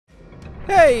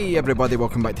Hey everybody,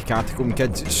 welcome back to Catacomb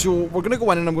Kids. So we're going to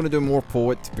go in and I'm going to do more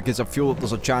Poet because I feel that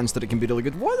there's a chance that it can be really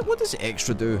good. What does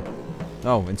extra do?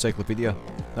 Oh, encyclopedia.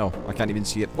 No, I can't even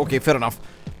see it. Okay, fair enough.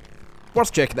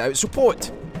 Worth checking it out. So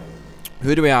Poet.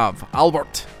 Who do we have?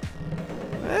 Albert.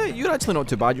 You're actually not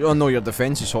too bad. Oh no, your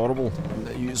defense is horrible.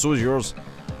 So's yours.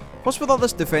 What's with all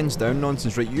this defense down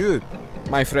nonsense? Right, you,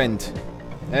 my friend.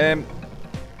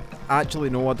 Actually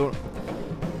no, I don't.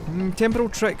 Temporal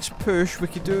tricks, push. We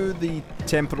could do the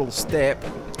temporal step.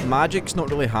 Magic's not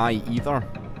really high either.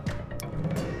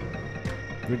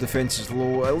 Your defense is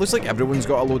low. It looks like everyone's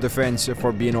got a low defense if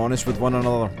we're being honest with one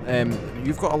another.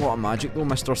 You've got a lot of magic though,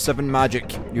 Mr. 7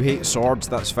 magic. You hate swords,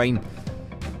 that's fine.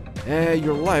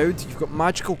 You're loud. You've got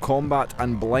magical combat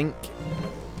and blink.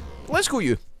 Let's go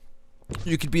you.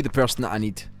 You could be the person that I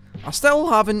need. I still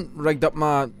haven't rigged up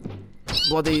my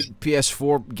bloody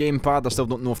PS4 gamepad. I still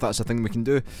don't know if that's a thing we can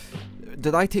do.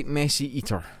 Did I take Messy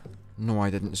Eater? No, I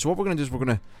didn't. So what we're going to do is we're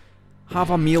going to have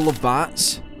a meal of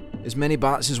bats. As many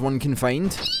bats as one can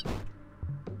find.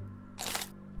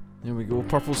 There we go.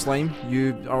 Purple slime.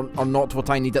 You are not what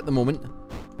I need at the moment.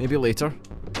 Maybe later.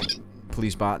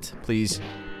 Please, bat. Please.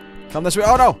 Come this way.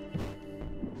 Oh, no!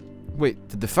 Wait,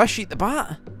 did the fish eat the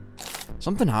bat?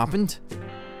 Something happened.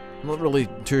 I'm not really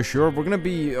too sure. We're going to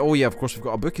be... Oh, yeah, of course, we've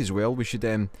got a book as well. We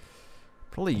should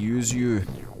probably use you.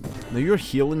 Now, you're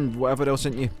healing whatever else,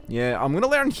 isn't you? Yeah, I'm going to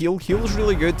learn heal. Heal is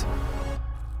really good.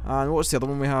 And what's the other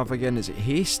one we have again? Is it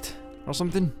haste or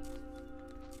something?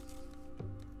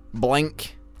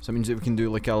 Blink. So that means that we can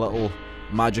do like a little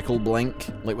magical blink.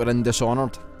 Like we're in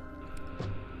Dishonored.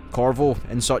 Corvo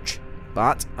and such.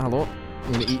 Bat, hello.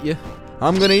 I'm going to eat you.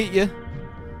 I'm going to eat you.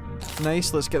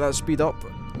 Nice, let's get that speed up.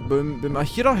 Boom, boom. I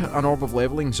hear an orb of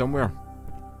leveling somewhere.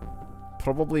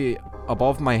 Probably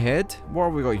above my head. What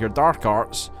have we got here? Dark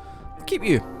arts. Keep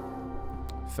you.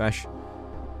 Fish.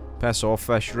 Piss off,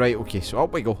 fish. Right, okay, so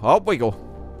up we go. Up we go.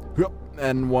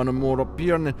 And one more up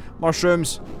here. And then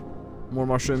mushrooms. More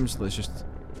mushrooms. Let's just...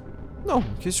 No,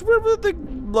 because where the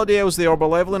bloody hell's the orb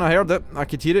of leveling? I heard it. I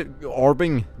could hear it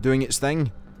orbing, doing its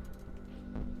thing.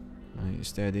 Right,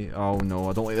 steady. Oh no,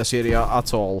 I don't like this area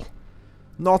at all.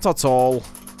 Not at all.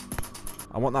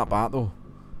 I want that bat though.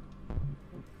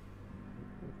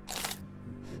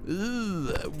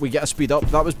 We get a speed up.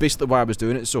 That was basically why I was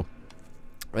doing it, so.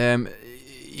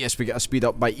 Yes, we get a speed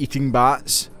up by eating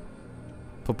bats.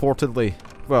 Purportedly.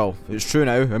 Well, it's true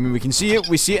now. I mean, we can see it.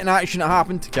 We see it in action. It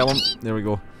happened. Kill him. There we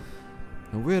go.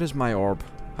 Now, where is my orb?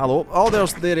 Hello. Oh,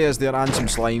 there he is there. And some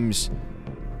slimes.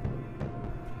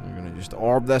 I'm going to just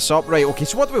orb this up. Right, okay.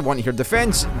 So what do we want here?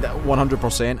 Defense,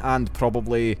 100%. And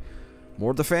probably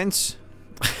more defense.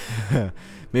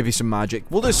 Maybe some magic.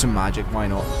 We'll do some magic. Why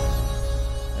not?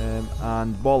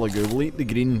 And ball of goo. We'll eat the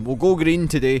green. We'll go green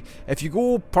today. If you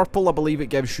go purple, I believe it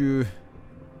gives you...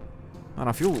 Man,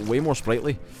 I feel way more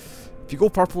sprightly. If you go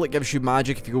purple, it gives you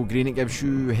magic. If you go green, it gives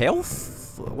you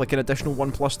health. Like an additional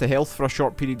 1+ to health for a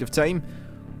short period of time.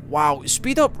 Wow,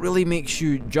 speed up really makes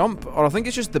you jump. Or I think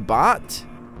it's just the bat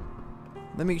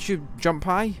that makes you jump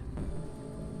high.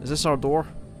 Is this our door?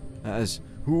 It is.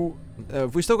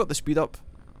 Have we still got the speed up?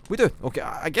 We do. Okay,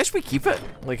 I guess we keep it.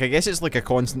 Like, I guess it's like a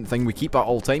constant thing we keep at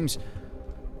all times.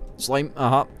 Slime.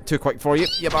 Too quick for you,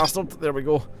 you bastard. There we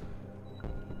go.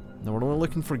 Now we're only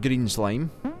looking for green slime.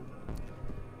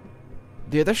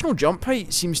 The additional jump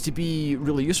height seems to be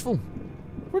really useful.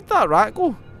 Where'd that rat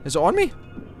go? Is it on me?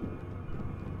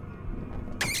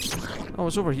 Oh,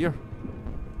 it's over here.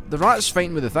 The rat's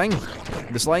fighting with the thing.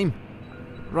 The slime.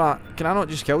 Rat, can I not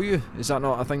just kill you? Is that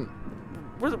not a thing?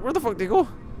 Where the fuck did they go?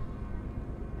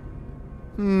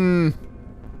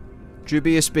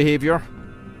 Dubious behaviour.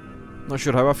 Not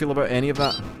sure how I feel about any of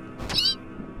that.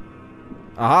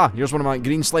 Aha, here's one of my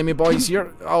green slimy boys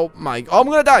here. Oh my... Oh, I'm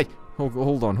gonna die!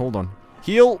 Hold on, hold on.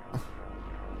 Heal.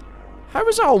 How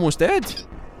was I almost dead?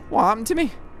 What happened to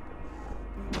me?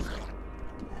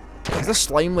 Is this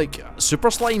slime like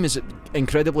super slime? Is it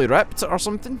incredibly ripped or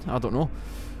something? I don't know.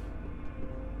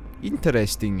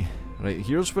 Interesting. Right,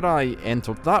 here's where I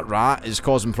entered. That rat is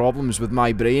causing problems with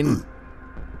my brain.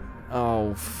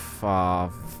 Oh,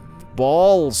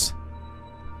 balls.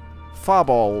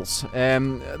 Balls.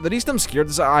 The reason I'm scared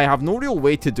is that I have no real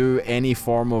way to do any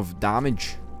form of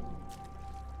damage.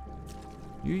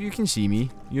 You can see me.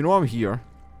 You know I'm here.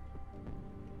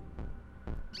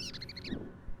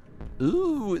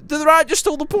 Ooh, the rat just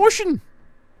stole the potion!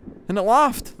 And it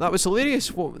laughed. That was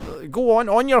hilarious. Go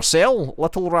on your cell,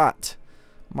 little rat.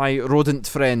 My rodent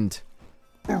friend.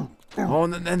 Oh,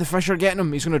 and then the fish are getting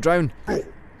him. He's gonna drown.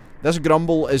 This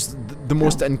Grumble is the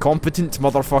most incompetent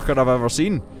motherfucker I've ever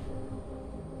seen.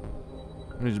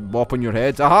 Just bop on your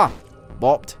head. Aha!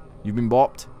 Bopped. You've been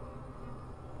bopped.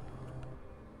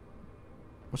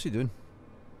 What's he doing?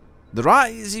 The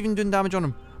rat is even doing damage on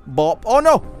him. Bop. Oh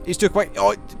no! He's too quick.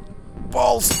 Oh,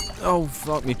 balls! Oh,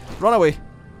 fuck me. Run away.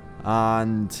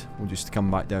 And we'll just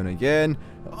come back down again.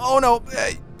 Oh no!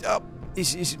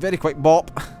 He's very quick.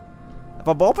 Bop. If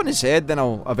I bop on his head, then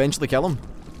I'll eventually kill him.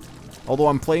 Although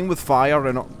I'm playing with fire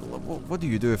and... What do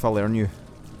you do if I learn you?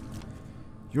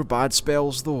 Your bad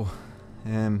spells, though.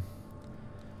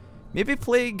 Maybe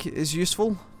Plague is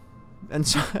useful in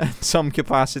some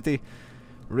capacity.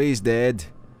 Raise Dead.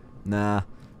 Nah.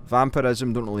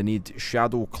 Vampirism, don't really need.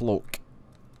 Shadow Cloak.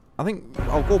 I think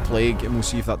I'll go Plague and we'll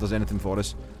see if that does anything for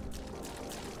us.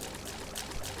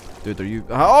 Dude, are you...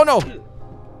 Oh no!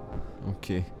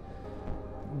 Okay.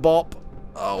 Bop.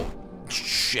 Oh.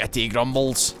 Shitty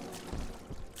grumbles.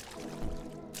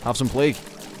 Have some Plague.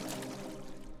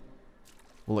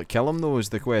 Will it kill him though is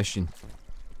the question.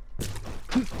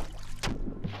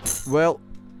 Well,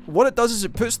 what it does is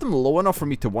it puts them low enough for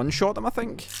me to one-shot them, I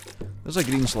think. There's a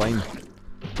green slime.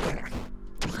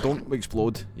 Don't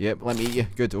explode. Yep, let me eat you.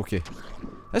 Good, okay.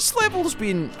 This level's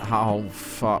been... Oh,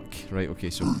 fuck. Right, okay,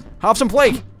 so... Have some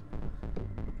Plague!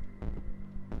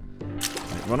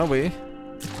 Right, run away.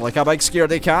 Like a big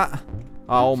scaredy cat.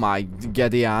 Oh my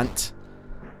giddy aunt.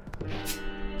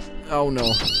 Oh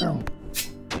no.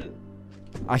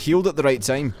 I healed at the right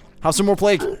time. Have some more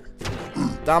Plague.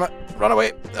 Damn it. Run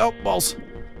away. Oh, balls.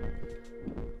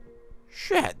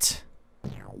 Shit.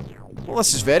 Well,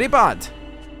 this is very bad.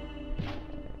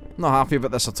 I'm not happy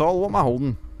about this at all. What am I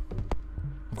holding?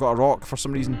 I've got a rock for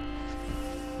some reason.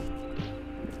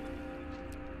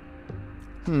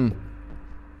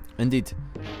 Indeed.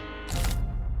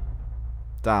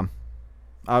 Damn.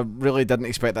 I really didn't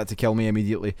expect that to kill me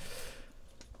immediately.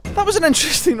 That was an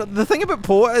interesting... The thing about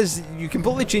Poet is you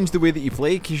completely change the way that you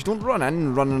play, because you don't run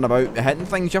in running about hitting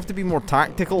things. You have to be more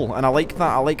tactical, and I like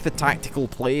that. I like the tactical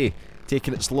play,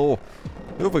 taking it slow.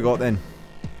 Who have we got then?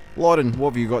 Lauren,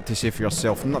 what have you got to say for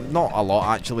yourself? Not a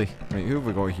lot, actually. Right, who have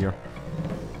we got here?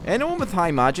 Anyone with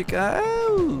high magic?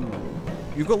 Oh,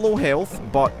 you've got low health,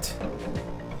 but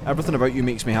everything about you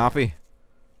makes me happy.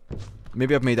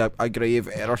 Maybe I've made a grave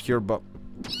error here, but...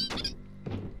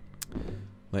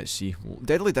 Let's see.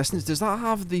 Deadly Distance, does that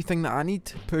have the thing that I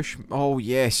need? Push. Oh,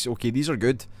 yes. Okay, these are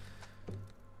good.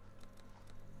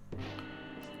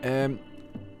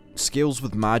 Scales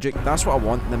with magic. That's what I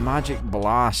want. The Magic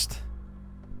Blast.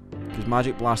 Because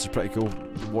Magic Blast is pretty cool.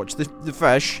 Watch the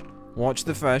fish. Watch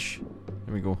the fish.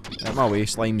 There we go. Out my way.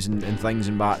 Slimes and things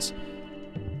and bats.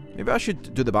 Maybe I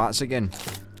should do the bats again.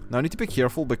 Now I need to be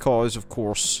careful because, of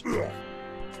course...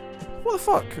 What the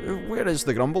fuck? Where is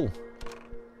the grumble?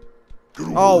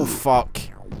 Oh, fuck.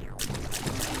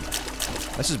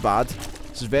 This is bad.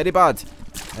 This is very bad.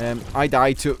 I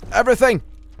die to everything!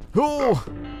 Oh!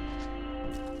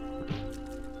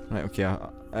 Right, okay.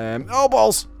 Oh,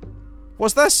 balls!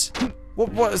 What's this?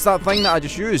 What is that thing that I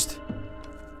just used?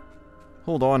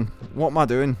 Hold on. What am I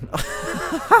doing?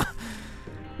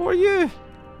 What are you?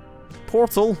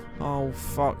 Portal? Oh,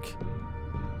 fuck.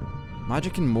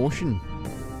 Magic in motion.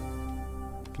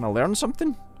 Can I learn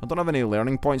something? I don't have any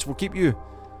learning points. We'll keep you.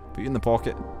 Put you in the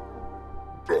pocket.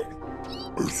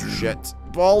 Shit.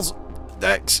 Balls.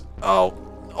 Dicks. Oh.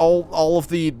 All of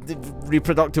the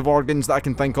reproductive organs that I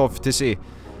can think of to say.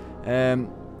 I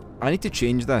need to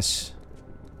change this.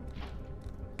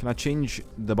 Can I change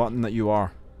the button that you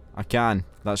are? I can.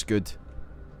 That's good.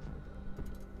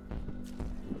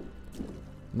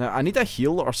 Now, I need a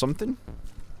heal or something.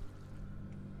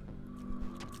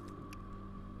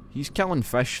 He's killing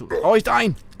fish. Oh, he's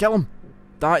dying! Kill him!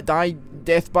 Die,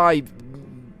 death by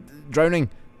drowning.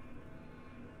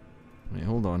 Wait,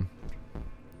 hold on.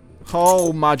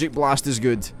 Oh, Magic Blast is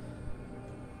good.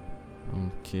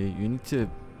 Okay, you need to...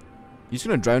 He's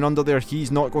gonna drown under there.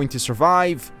 He's not going to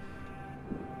survive.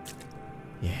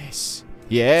 Yes.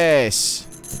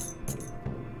 Yes!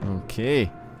 Okay.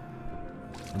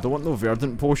 I don't want no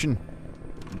verdant potion.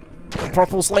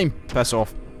 Purple slime! Piss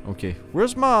off. Okay,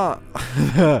 where's my...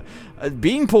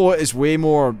 Being Poet is way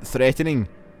more threatening.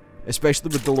 Especially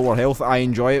with the lower health. I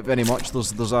enjoy it very much.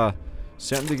 There's a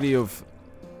certain degree of...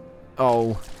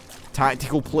 Oh,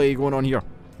 tactical play going on here.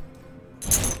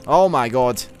 Oh my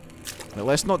god. Right,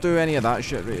 let's not do any of that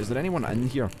shit. Right, is there anyone in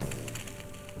here?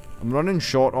 I'm running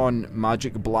short on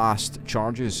Magic Blast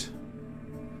charges.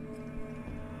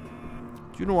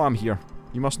 Do you know I'm here?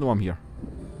 You must know I'm here.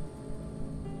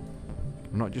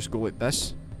 Can we not just go like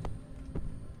this?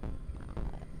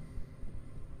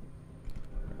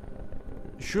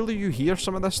 Surely you hear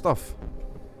some of this stuff.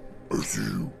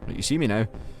 Right, you see me now.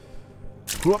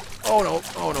 Oh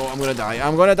no, I'm gonna die.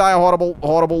 I'm gonna die a horrible,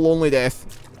 horrible, lonely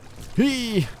death.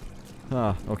 Hee!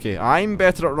 Ah, okay. I'm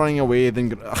better at running away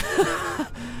than...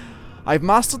 I've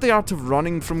mastered the art of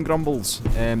running from grumbles.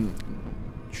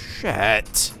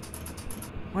 Shit.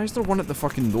 Why is there one at the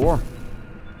fucking door?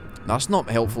 That's not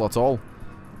helpful at all.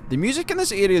 The music in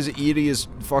this area is eerie as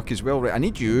fuck as well, right? I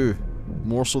need you.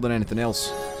 More so than anything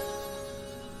else.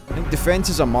 I think defense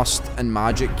is a must, and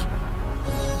magic.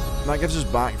 That gives us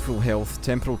back full health.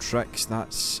 Temporal tricks,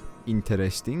 that's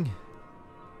interesting.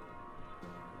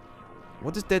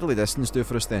 What does deadly distance do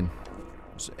for us then?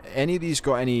 So any of these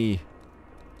got any...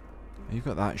 You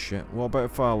got that shit. What about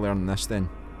if I learn this then?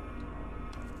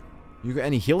 You got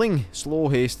any healing? Slow,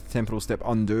 haste, temporal step,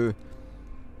 undo.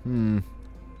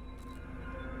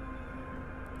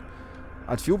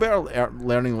 I'd feel better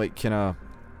learning like kinda...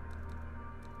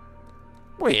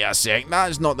 Wait a sec,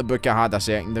 that is not the book I had a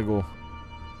second ago.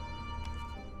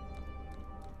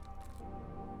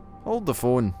 Hold the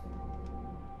phone.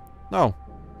 No.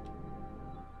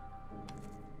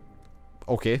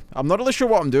 Okay, I'm not really sure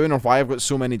what I'm doing or why I've got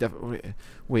so many different...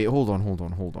 Wait, hold on.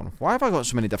 Why have I got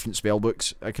so many different spell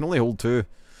books? I can only hold 2.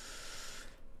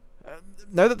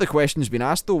 Now that the question's been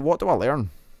asked though, what do I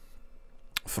learn?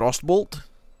 Frostbolt?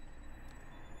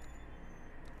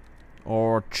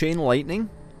 Or Chain Lightning?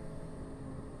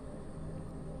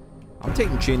 I'm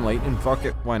taking Chain Lightning, fuck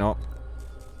it, why not?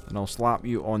 And I'll slap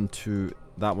you onto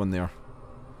that one there.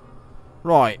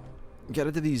 Right, get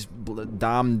rid of these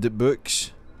damned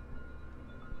books.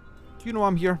 Do you know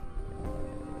I'm here?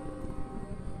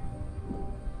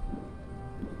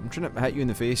 I'm trying to hit you in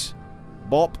the face.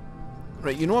 Bop.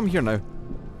 Right, you know I'm here now.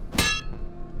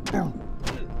 Damn.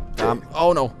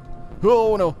 Oh no.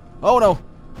 Oh no. Oh no.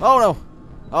 Oh no.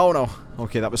 Oh no.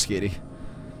 Okay, that was scary.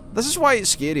 This is why it's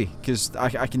scary, because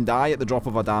I can die at the drop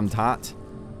of a damned hat.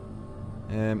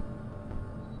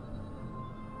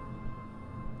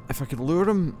 If I could lure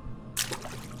him...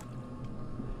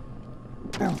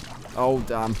 Oh,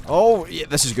 damn. Oh, yeah,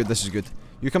 this is good, this is good.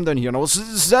 You come down here and I'll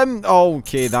zim. Oh,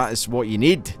 okay, that is what you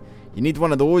need. You need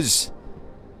one of those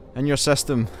in your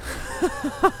system.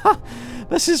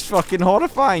 This is fucking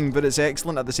horrifying, but it's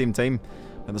excellent at the same time.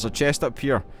 And there's a chest up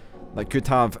here that could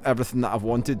have everything that I've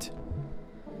wanted.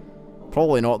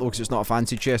 Probably not though, because it's not a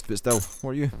fancy chest, but still.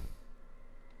 What are you?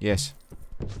 Yes.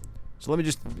 So let me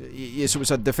just... Yeah, so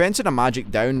it's a defense and a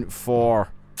magic down for...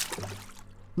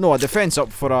 No, a defense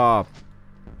up for a...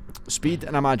 Speed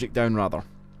and a magic down, rather.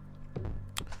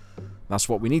 That's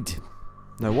what we need.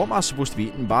 Now, what am I supposed to be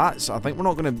eating? Bats? I think we're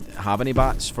not going to have any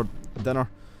bats for dinner.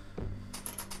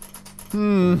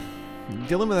 Dealing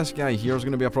with this guy here is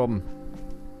going to be a problem.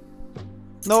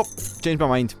 Nope. Changed my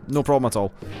mind. No problem at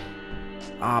all.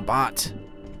 Ah, bat.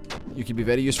 You could be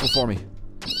very useful for me.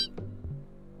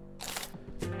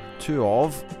 2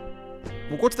 of.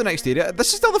 We'll go to the next area. This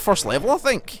is still the first level, I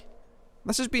think.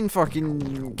 This has been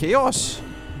fucking chaos.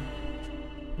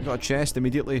 We got a chest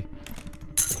immediately.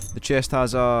 The chest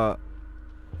has a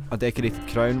decorated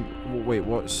crown. Wait,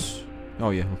 what's...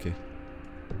 Oh yeah, okay.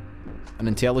 An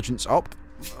intelligence up.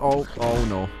 Oh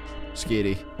no.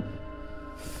 Scary.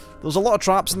 There's a lot of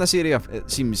traps in this area.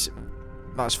 It seems...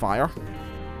 That's fire.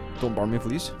 Don't burn me,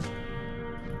 please.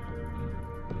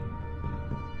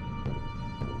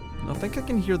 I think I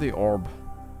can hear the orb.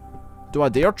 Do I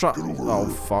dare trap? Oh,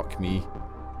 fuck me.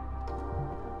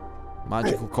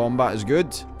 Magical combat is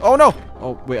good. Oh no!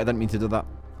 Oh, wait, I didn't mean to do that.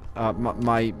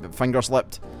 My finger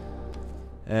slipped.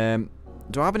 Do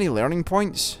I have any learning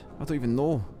points? I don't even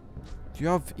know. Do you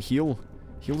have heal?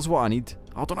 Heal's what I need.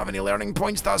 I don't have any learning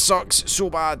points, that sucks so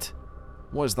bad.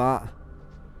 What is that?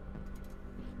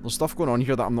 There's stuff going on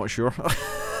here that I'm not sure.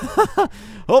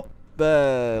 Oh,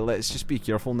 let's just be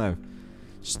careful now.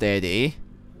 Steady.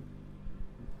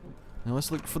 Now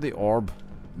let's look for the orb.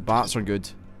 Bats are good.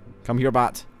 Come here,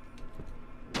 bat.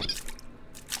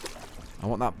 I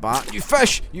want that bat. You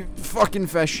fish! You fucking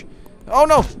fish! Oh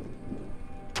no!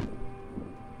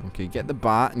 Okay, get the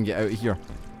bat and get out of here.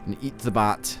 And eat the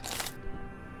bat.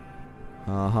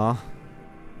 Uh-huh.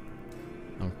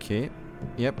 Okay.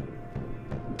 Yep.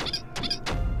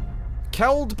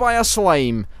 Killed by a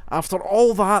slime. After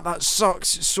all that, that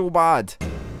sucks so bad.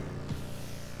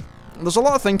 There's a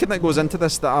lot of thinking that goes into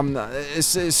this that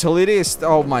it's hilarious.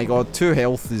 Oh my god, 2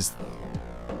 health is...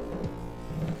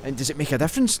 And does it make a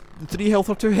difference? 3 health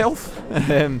or 2 health?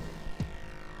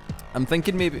 I'm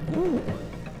thinking maybe... Ooh.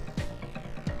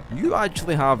 You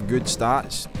actually have good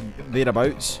stats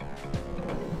thereabouts.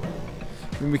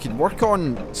 I mean, we could work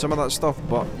on some of that stuff,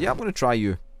 but yeah, I'm going to try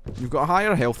you. You've got a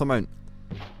higher health amount.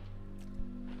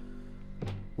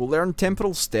 We'll learn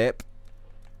Temporal Step,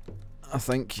 I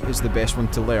think, is the best one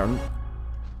to learn.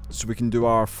 So we can do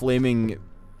our flaming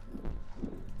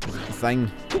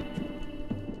thing.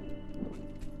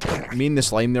 Me and the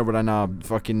slime there were in a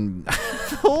fucking...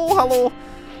 Oh, hello!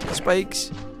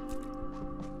 Spikes.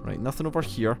 Right, nothing over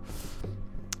here.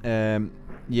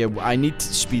 Yeah, I need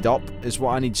to speed up, is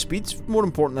what I need. Speed's more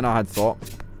important than I had thought.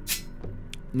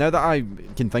 Now that I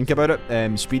can think about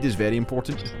it, speed is very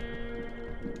important.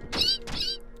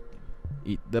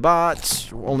 Eat the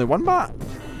bats. Only one bat?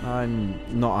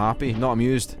 I'm not happy, not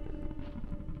amused.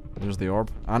 There's the orb.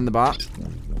 And the bat.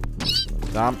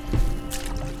 Damn.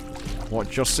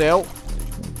 Watch yourself.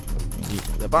 Eat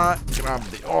the bat. Grab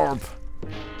the orb.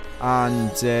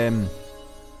 And,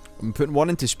 I'm putting one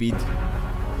into speed.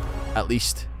 At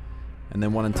least. And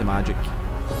then one into magic.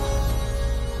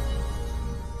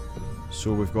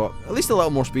 So we've got at least a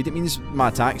little more speed. It means my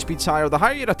attack speed's higher. The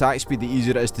higher your attack speed, the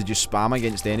easier it is to just spam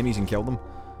against enemies and kill them.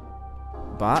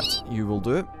 Bat, you will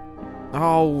do it.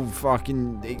 Oh,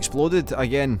 fucking exploded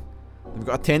again. They've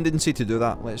got a tendency to do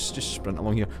that. Let's just sprint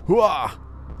along here. Hooah!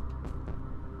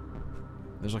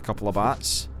 There's a couple of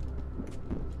bats.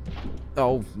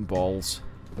 Oh, balls.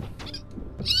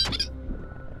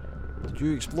 Did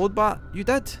you explode, bat? You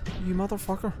did, you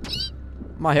motherfucker.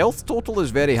 My health total is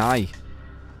very high.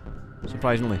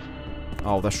 Surprisingly.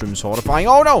 Oh, this room's horrifying.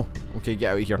 Oh no! Okay,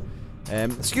 get out of here.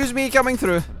 Excuse me, coming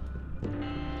through.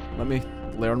 Let me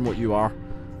learn what you are.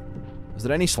 Is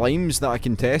there any slimes that I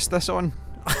can test this on?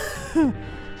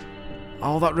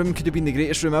 Oh, that room could have been the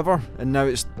greatest room ever, and now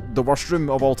it's the worst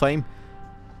room of all time.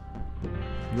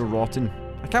 You're rotten.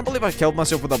 I can't believe I killed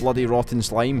myself with a bloody rotten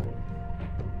slime.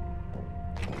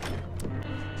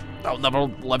 I'll never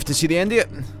live to see the end of it.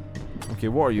 Okay,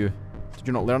 what are you? Did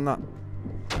you not learn that?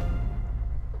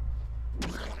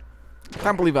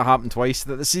 Can't believe it happened twice.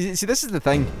 See, this is the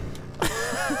thing.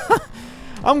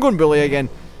 I'm going bully again.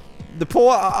 The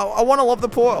poet, I want to love the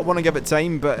poet, I want to give it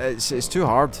time, but it's too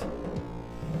hard.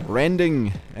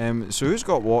 Rending. So who's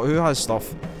got what? Who has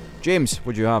stuff? James,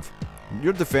 what do you have?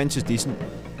 Your defense is decent.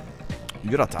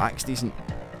 Your attack's decent.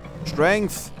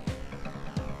 Strength.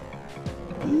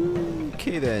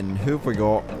 Okay then, who have we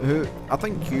got? Who? I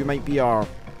think you might be our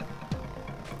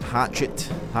hatchet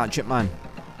man.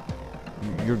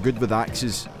 You're good with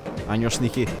axes, and you're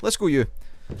sneaky. Let's go you.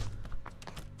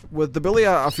 With the bully,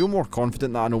 I feel more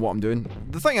confident that I know what I'm doing.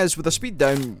 The thing is, with a speed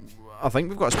down, I think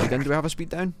we've got a speed down. Do we have a speed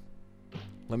down?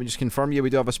 Let me just confirm. Yeah, we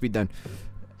do have a speed down.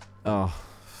 Oh,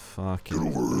 fuck.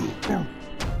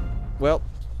 Well,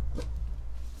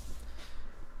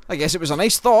 I guess it was a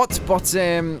nice thought, but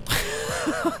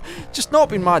just not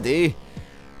been my day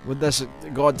with this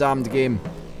goddamned game.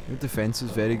 Your defense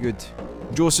is very good.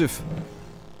 Joseph,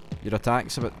 your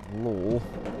attack's a bit low.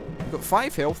 You've got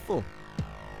 5 health though.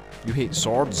 You hate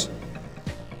swords.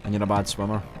 And you're a bad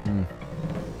swimmer.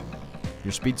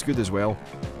 Your speed's good as well.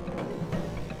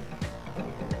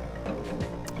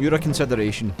 You're a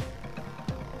consideration.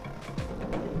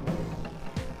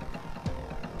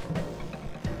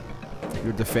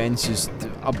 Your defense is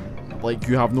like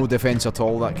you have no defense at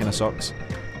all. That kind of sucks.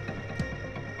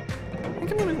 I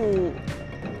think I'm gonna go.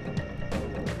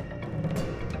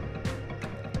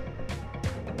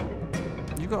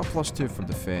 You got a +2 for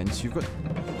defense. You've got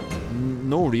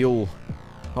no real.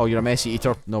 Oh, you're a messy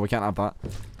eater. No, we can't have that.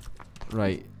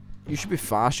 Right. You should be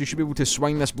fast. You should be able to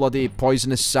swing this bloody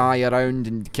poisonous sigh around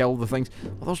and kill the things.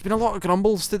 Well, there's been a lot of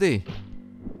grumbles today.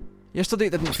 Yesterday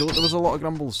it didn't feel like there was a lot of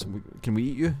grumbles. Can we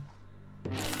eat you?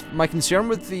 My concern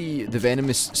with the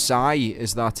venomous sigh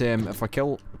is that if I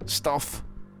kill stuff,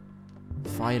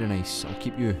 fire and ice, I'll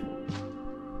keep you.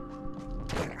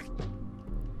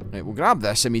 Right, we'll grab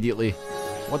this immediately.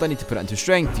 What do I need to put it into?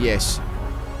 Strength, yes.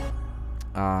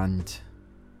 And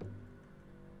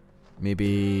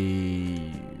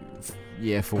maybe,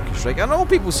 yeah, focus strike. I know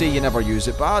people say you never use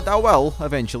it, but I will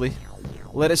eventually.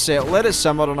 Let it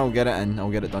simmer, and I'll get it in. I'll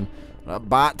get it done.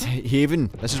 Bat haven.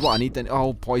 This is what I need.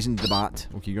 Oh, poisoned the bat.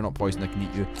 Okay, you're not poisoned. I can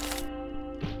eat you.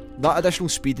 That additional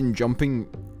speed and jumping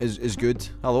is good.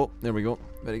 Hello. There we go.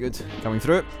 Very good. Coming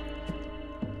through.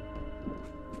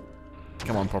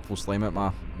 Come on, purple slime, out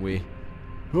my way.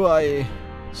 Why?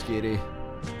 Scary.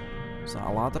 Is that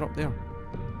a ladder up there?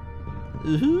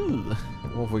 Ooh.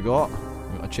 What have we got?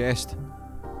 We've got a chest.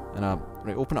 And a...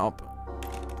 Right, open it up.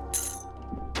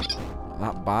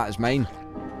 That bat is mine.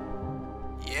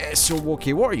 Yeah, so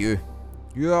okay, what are you?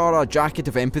 You are a jacket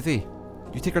of empathy.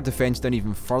 You take our defense down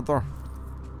even further.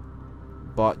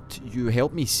 But you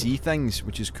help me see things,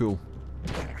 which is cool.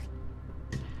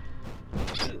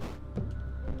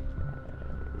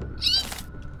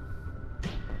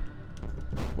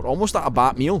 We're almost at a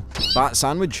bat meal. Bat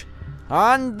sandwich.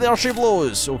 And there she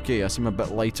blows. Okay, I seem a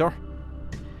bit lighter.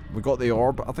 We got the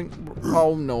orb, I think.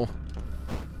 Oh no.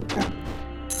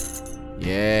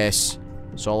 Yes.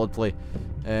 Solid play.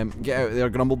 Get out of there,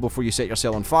 Grumble, before you set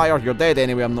yourself on fire. You're dead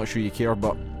anyway, I'm not sure you care,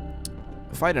 but...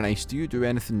 Fire and Ice, do you do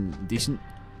anything decent?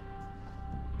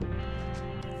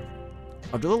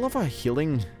 I'd really love a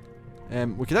healing.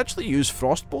 We could actually use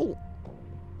Frostbolt.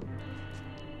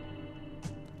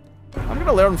 I'm going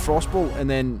to learn Frostbolt and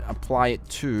then apply it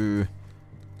to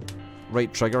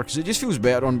right trigger, because it just feels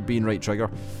better on being right trigger.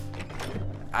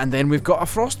 And then we've got a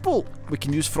Frostbolt. We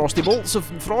can use Frosty Bolts of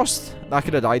Frost. That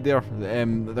could have died there. There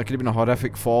could have been a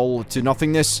horrific fall to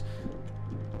nothingness.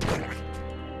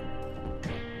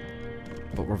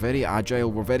 But we're very agile,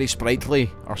 we're very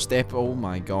sprightly. Our step, oh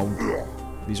my god.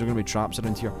 These are going to be traps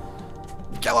around here.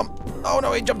 Kill him! Oh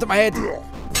no, he jumped at my head!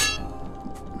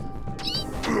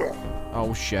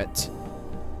 Oh shit.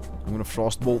 I'm going to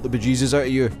Frostbolt the bejesus out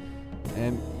of you.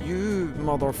 You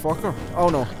motherfucker. Oh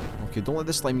no. Okay, don't let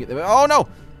this slime get the... Oh no!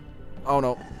 Oh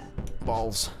no.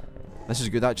 Balls. This is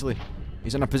good actually.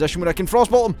 He's in a position where I can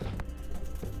Frostbolt him!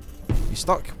 He's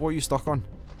stuck. What are you stuck on?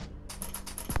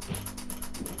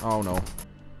 Oh no.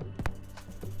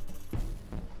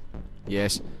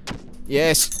 Yes.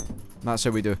 Yes! That's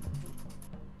how we do.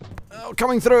 Oh,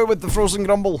 coming through with the frozen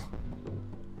grumble.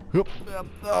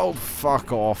 Oh,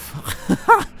 fuck off.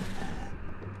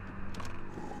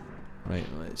 Right,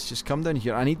 let's just come down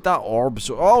here. I need that orb,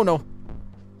 so... Oh, no!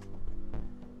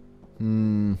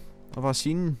 Have I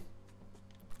seen...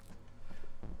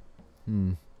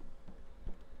 I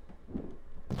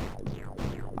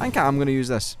think I am going to use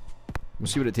this. We'll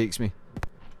see what it takes me.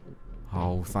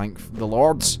 Oh, thank the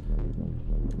lords.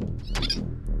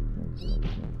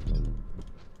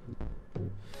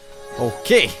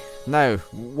 Okay, now,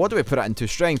 what do we put it into?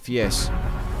 Strength, yes.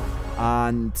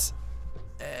 And...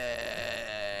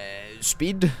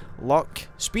 speed, luck.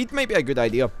 Speed might be a good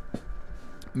idea.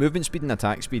 Movement speed and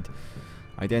attack speed.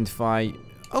 Identify...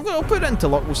 I'll put it into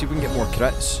luck, we'll see if we can get more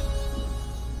crits.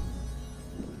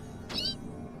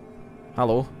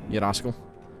 Hello, you rascal.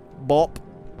 Bop.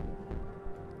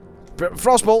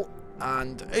 Frostbolt!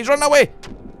 And he's running away!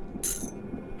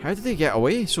 How did he get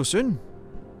away so soon?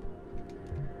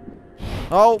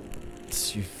 Oh!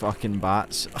 You fucking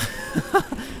bats.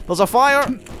 There's a fire!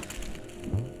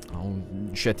 Oh,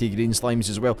 shitty green slimes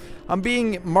as well. I'm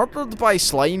being murdered by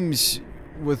slimes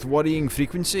with worrying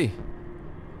frequency.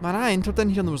 Man, I entered in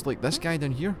here and there was like this guy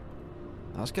down here.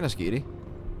 That's kinda scary.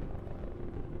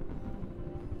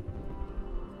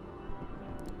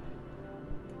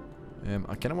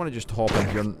 I kinda wanna just hop in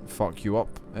here and fuck you up.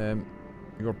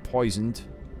 You're poisoned.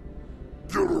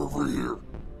 Get over here.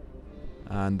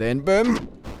 And then boom!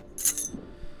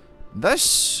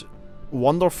 This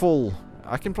wonderful...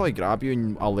 I can probably grab you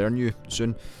and I'll learn you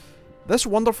soon. This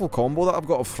wonderful combo that I've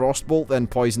got of Frostbolt then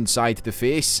Poison Side to the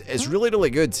face is really, really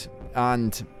good.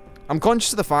 And I'm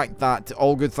conscious of the fact that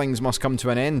all good things must come to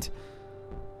an end.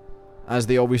 As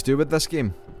they always do with this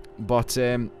game. But,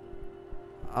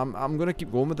 I'm gonna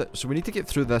keep going with it. So we need to get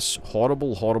through this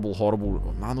horrible, horrible, horrible...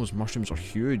 Oh, man, those mushrooms are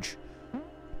huge.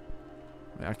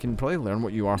 I can probably learn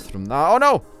what you are from that. Oh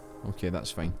no! Okay, that's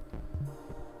fine.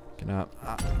 Can I...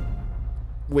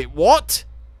 Wait, what?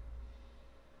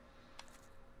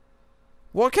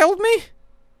 What killed me?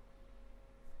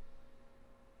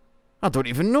 I don't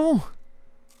even know.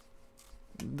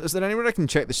 Is there anywhere I can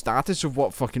check the status of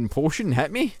what fucking potion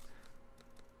hit me?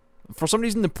 For some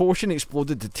reason the potion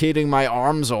exploded to tearing my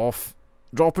arms off,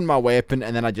 dropping my weapon,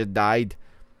 and then I just died.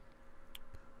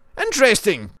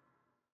 Interesting!